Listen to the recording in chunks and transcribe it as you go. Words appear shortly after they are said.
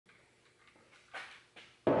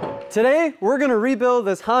Today, we're gonna rebuild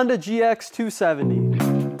this Honda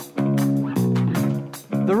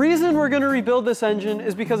GX270. The reason we're gonna rebuild this engine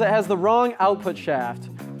is because it has the wrong output shaft.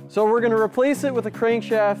 So we're gonna replace it with a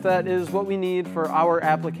crankshaft that is what we need for our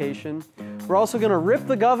application. We're also gonna rip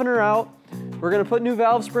the governor out. We're gonna put new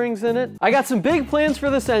valve springs in it. I got some big plans for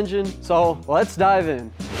this engine, so let's dive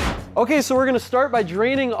in. Okay, so we're gonna start by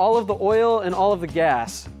draining all of the oil and all of the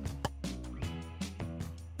gas.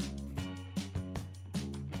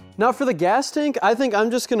 Now for the gas tank, I think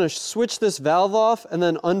I'm just gonna switch this valve off and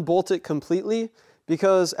then unbolt it completely,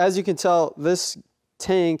 because as you can tell, this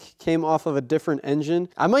tank came off of a different engine.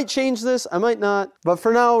 I might change this, I might not, but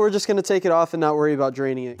for now, we're just gonna take it off and not worry about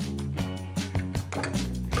draining it.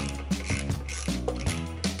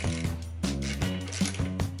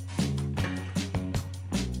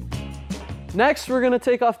 Next, we're gonna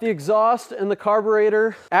take off the exhaust and the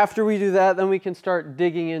carburetor. After we do that, then we can start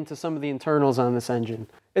digging into some of the internals on this engine.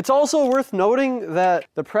 It's also worth noting that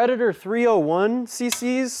the Predator 301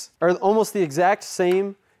 cc's are almost the exact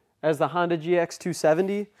same as the Honda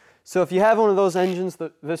GX270. So if you have one of those engines,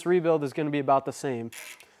 this rebuild is gonna be about the same.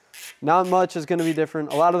 Not much is gonna be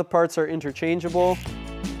different. A lot of the parts are interchangeable.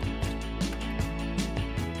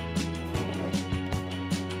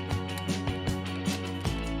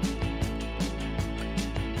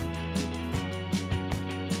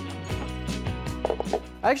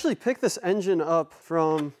 I actually picked this engine up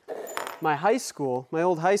from my high school, my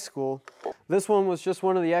old high school. This one was just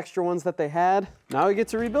one of the extra ones that they had. Now we get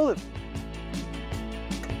to rebuild it.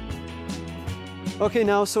 Okay,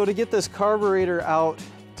 now so to get this carburetor out,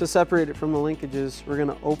 to separate it from the linkages, we're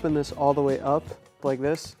gonna open this all the way up like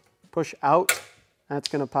this, push out, that's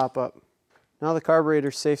gonna pop up. Now the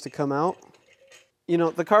carburetor's safe to come out. You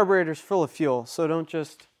know, the carburetor's full of fuel, so don't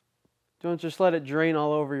just let it drain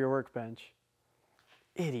all over your workbench.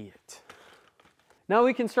 Idiot. Now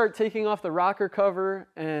we can start taking off the rocker cover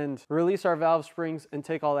and release our valve springs and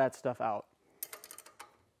take all that stuff out.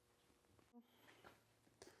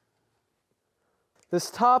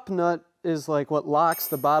 This top nut is like what locks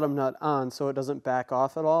the bottom nut on so it doesn't back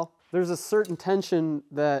off at all. There's a certain tension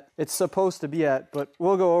that it's supposed to be at, but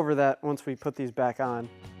we'll go over that once we put these back on.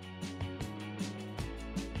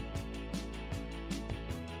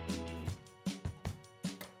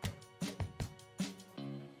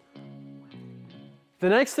 The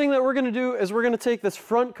next thing that we're gonna do is we're gonna take this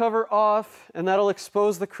front cover off, and that'll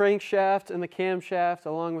expose the crankshaft and the camshaft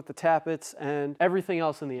along with the tappets and everything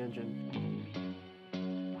else in the engine.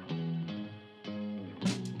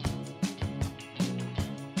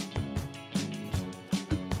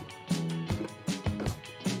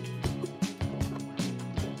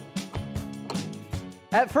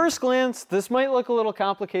 At first glance, this might look a little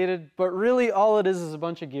complicated, but really all it is a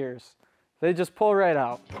bunch of gears. They just pull right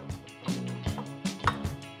out.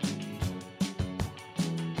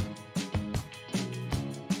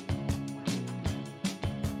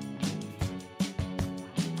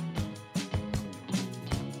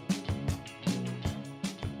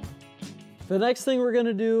 The next thing we're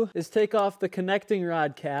gonna do is take off the connecting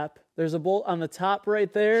rod cap. There's a bolt on the top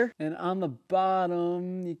right there, and on the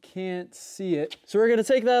bottom, you can't see it. So we're gonna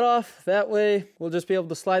take that off. That way, we'll just be able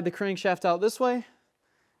to slide the crankshaft out this way,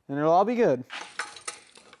 and it'll all be good.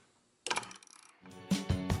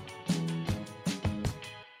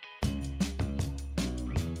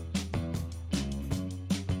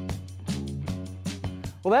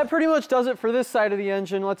 Well, that pretty much does it for this side of the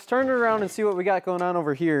engine. Let's turn it around and see what we got going on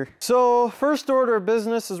over here. So first order of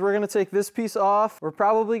business is we're gonna take this piece off. We're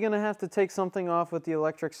probably gonna have to take something off with the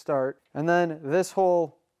electric start. And then this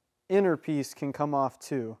whole inner piece can come off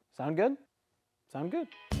too. Sound good? Sound good.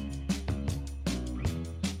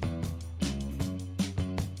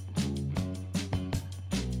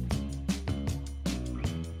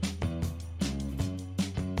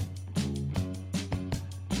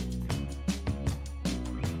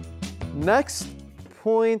 Next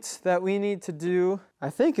point that we need to do,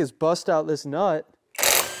 I think, is bust out this nut.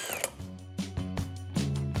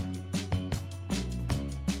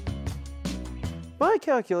 My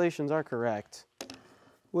calculations are correct,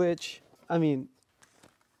 which, I mean,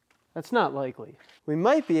 that's not likely. We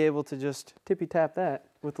might be able to just tippy tap that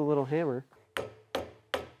with a little hammer.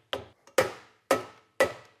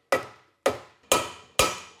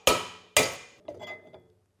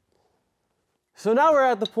 So now we're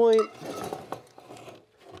at the point,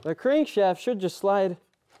 the crankshaft should just slide.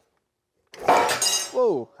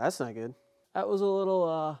 Whoa, that's not good. That was a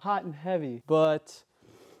little hot and heavy, but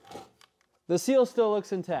the seal still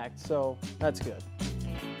looks intact, so that's good.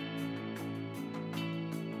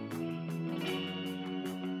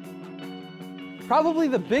 Probably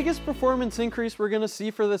the biggest performance increase we're gonna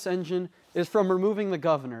see for this engine is from removing the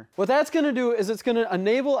governor. What that's gonna do is it's gonna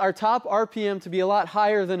enable our top RPM to be a lot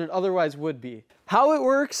higher than it otherwise would be. How it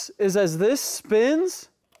works is as this spins,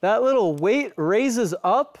 that little weight raises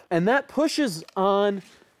up and that pushes on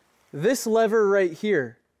this lever right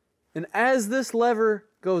here. And as this lever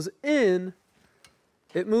goes in,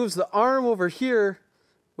 it moves the arm over here,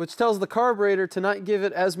 which tells the carburetor to not give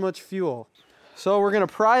it as much fuel. So we're gonna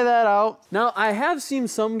pry that out. Now, I have seen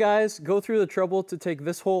some guys go through the trouble to take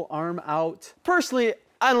this whole arm out. Personally,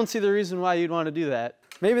 I don't see the reason why you'd want to do that.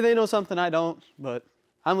 Maybe they know something I don't, but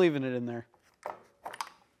I'm leaving it in there.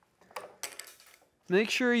 Make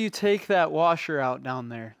sure you take that washer out down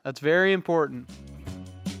there. That's very important.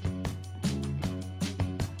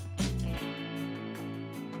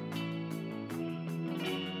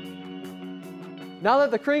 Now that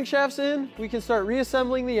the crankshaft's in, we can start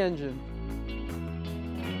reassembling the engine.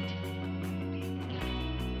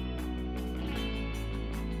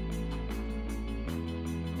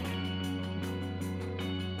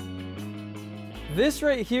 This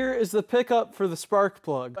right here is the pickup for the spark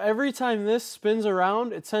plug. Every time this spins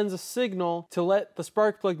around, it sends a signal to let the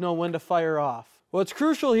spark plug know when to fire off. What's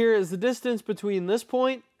crucial here is the distance between this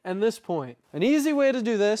point and this point. An easy way to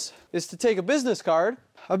do this is to take a business card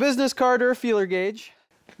or a feeler gauge.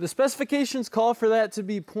 The specifications call for that to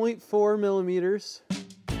be 0.4 millimeters.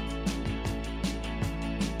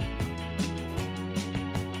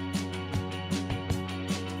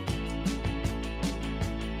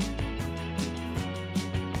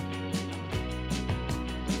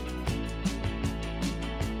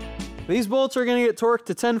 These bolts are going to get torqued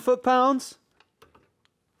to 10 foot-pounds.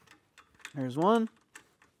 There's one.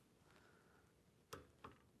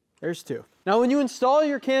 There's two. Now, when you install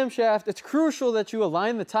your camshaft, it's crucial that you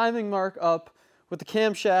align the timing mark up with the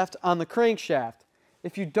camshaft on the crankshaft.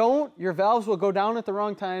 If you don't, your valves will go down at the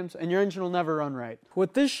wrong times and your engine will never run right.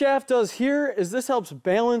 What this shaft does here is this helps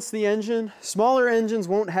balance the engine. Smaller engines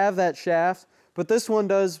won't have that shaft, but this one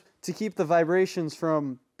does to keep the vibrations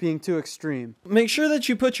from being too extreme. Make sure that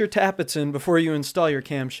you put your tappets in before you install your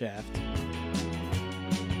camshaft.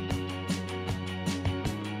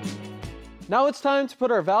 Now it's time to put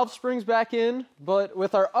our valve springs back in, but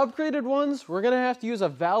with our upgraded ones, we're gonna have to use a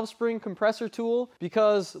valve spring compressor tool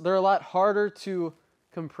because they're a lot harder to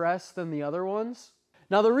compress than the other ones.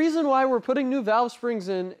 Now the reason why we're putting new valve springs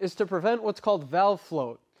in is to prevent what's called valve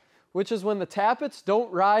float, which is when the tappets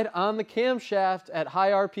don't ride on the camshaft at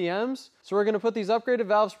high RPMs. So we're gonna put these upgraded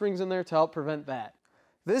valve springs in there to help prevent that.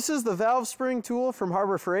 This is the valve spring tool from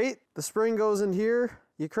Harbor Freight. The spring goes in here,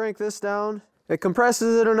 you crank this down, it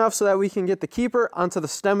compresses it enough so that we can get the keeper onto the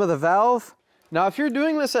stem of the valve. Now, if you're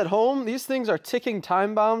doing this at home, these things are ticking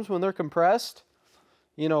time bombs when they're compressed.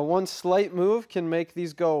 You know, one slight move can make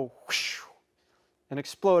these go whoosh and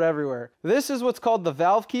explode everywhere. This is what's called the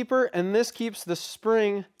valve keeper, and this keeps the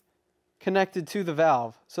spring connected to the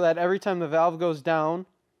valve so that every time the valve goes down,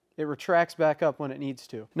 it retracts back up when it needs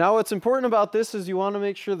to. Now, what's important about this is you want to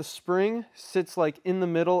make sure the spring sits like in the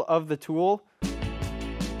middle of the tool.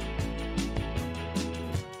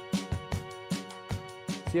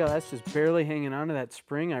 See how that's just barely hanging onto that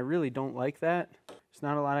spring? I really don't like that. There's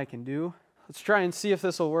not a lot I can do. Let's try and see if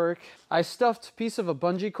this will work. I stuffed a piece of a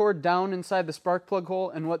bungee cord down inside the spark plug hole,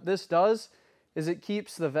 and what this does is it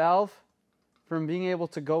keeps the valve from being able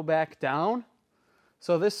to go back down.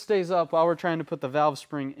 So this stays up while we're trying to put the valve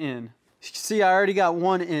spring in. You can see I already got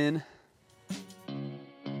one in.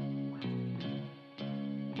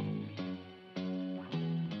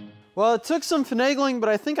 Well, it took some finagling, but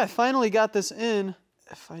I think I finally got this in.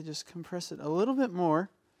 If I just compress it a little bit more,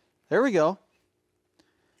 there we go.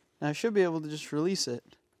 Now I should be able to just release it.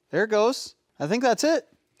 There it goes. I think that's it.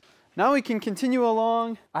 Now we can continue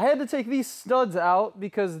along. I had to take these studs out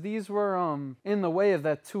because these were in the way of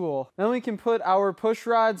that tool. Then we can put our push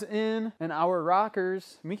rods in and our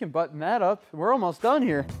rockers. We can button that up. We're almost done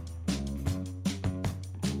here.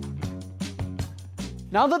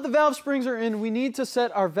 Now that the valve springs are in, we need to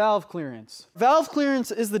set our valve clearance. Valve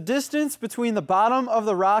clearance is the distance between the bottom of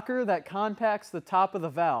the rocker that contacts the top of the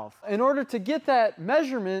valve. In order to get that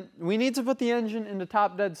measurement, we need to put the engine into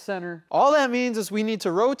top dead center. All that means is we need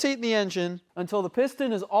to rotate the engine until the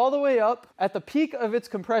piston is all the way up at the peak of its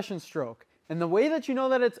compression stroke. And the way that you know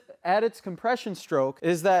that it's at its compression stroke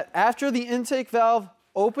is that after the intake valve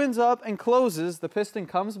opens up and closes, the piston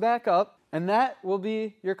comes back up, and that will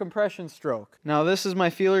be your compression stroke. Now this is my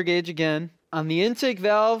feeler gauge again. On the intake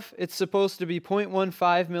valve, it's supposed to be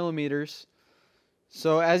 0.15 millimeters.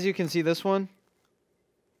 So as you can see, this one,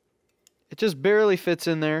 it just barely fits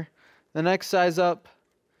in there. The next size up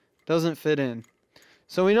doesn't fit in.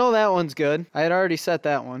 So we know that one's good. I had already set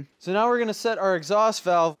that one. So now we're gonna set our exhaust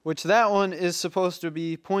valve, which that one is supposed to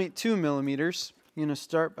be 0.2 millimeters. I'm gonna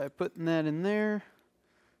start by putting that in there.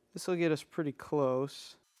 This will get us pretty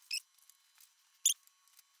close.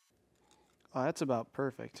 Oh, that's about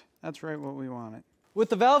perfect. That's right what we wanted. With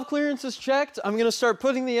the valve clearances checked, I'm gonna start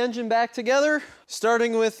putting the engine back together,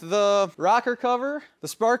 starting with the rocker cover, the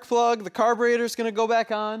spark plug, the carburetor's gonna go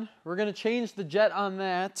back on. We're gonna change the jet on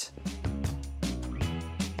that.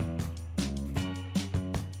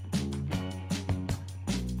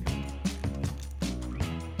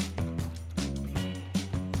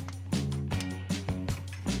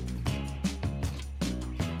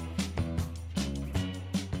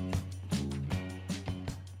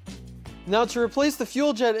 Now to replace the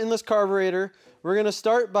fuel jet in this carburetor, we're gonna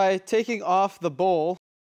start by taking off the bowl.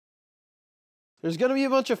 There's gonna be a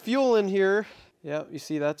bunch of fuel in here. Yep, you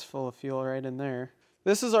see that's full of fuel right in there.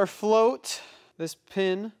 This is our float. This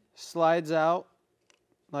pin slides out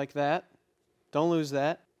like that. Don't lose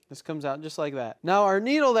that. This comes out just like that. Now our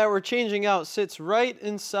needle that we're changing out sits right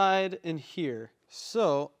inside in here.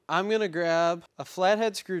 So I'm gonna grab a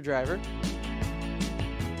flathead screwdriver.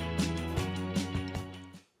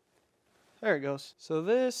 There it goes. So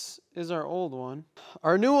this is our old one.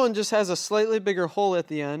 Our new one just has a slightly bigger hole at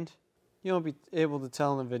the end. You won't be able to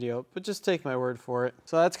tell in the video, but just take my word for it.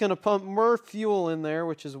 So that's gonna pump more fuel in there,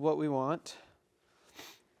 which is what we want.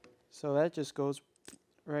 So that just goes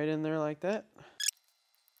right in there like that.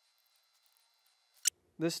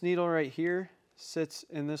 This needle right here sits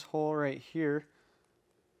in this hole right here.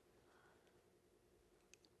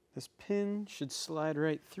 This pin should slide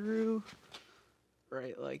right through,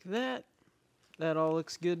 right like that. That all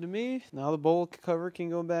looks good to me. Now the bowl cover can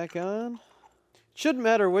go back on. Shouldn't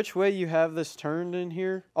matter which way you have this turned in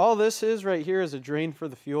here. All this is right here is a drain for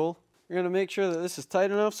the fuel. You're gonna make sure that this is tight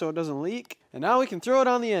enough so it doesn't leak. And now we can throw it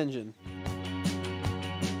on the engine.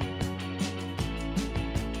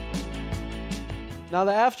 Now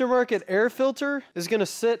the aftermarket air filter is gonna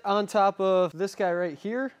sit on top of this guy right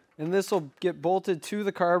here. And this will get bolted to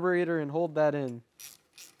the carburetor and hold that in.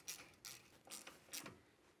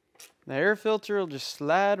 The air filter will just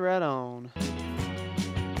slide right on.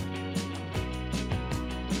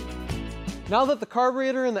 Now that the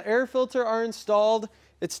carburetor and the air filter are installed,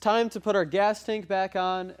 it's time to put our gas tank back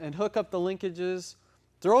on and hook up the linkages,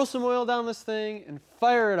 throw some oil down this thing, and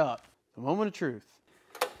fire it up. The moment of truth.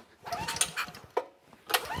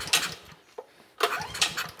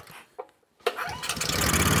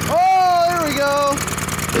 Oh, there we go.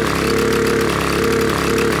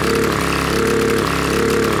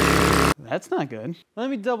 That's not good. Let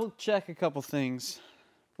me double check a couple things.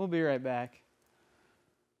 We'll be right back.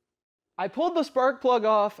 I pulled the spark plug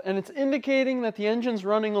off and it's indicating that the engine's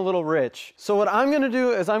running a little rich. So what I'm gonna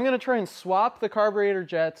do is I'm gonna try and swap the carburetor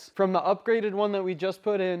jets from the upgraded one that we just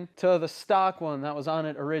put in to the stock one that was on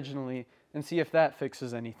it originally and see if that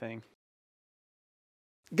fixes anything.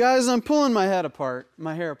 Guys, I'm pulling my hair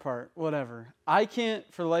apart, whatever.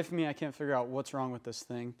 For the life of me, I can't figure out what's wrong with this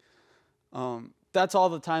thing. That's all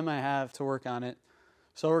the time I have to work on it.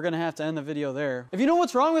 So we're gonna have to end the video there. If you know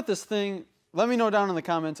what's wrong with this thing, let me know down in the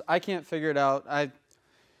comments. I can't figure it out. I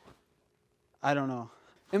don't know.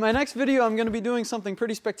 In my next video, I'm gonna be doing something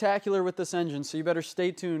pretty spectacular with this engine, so you better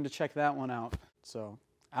stay tuned to check that one out. So,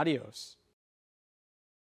 adios.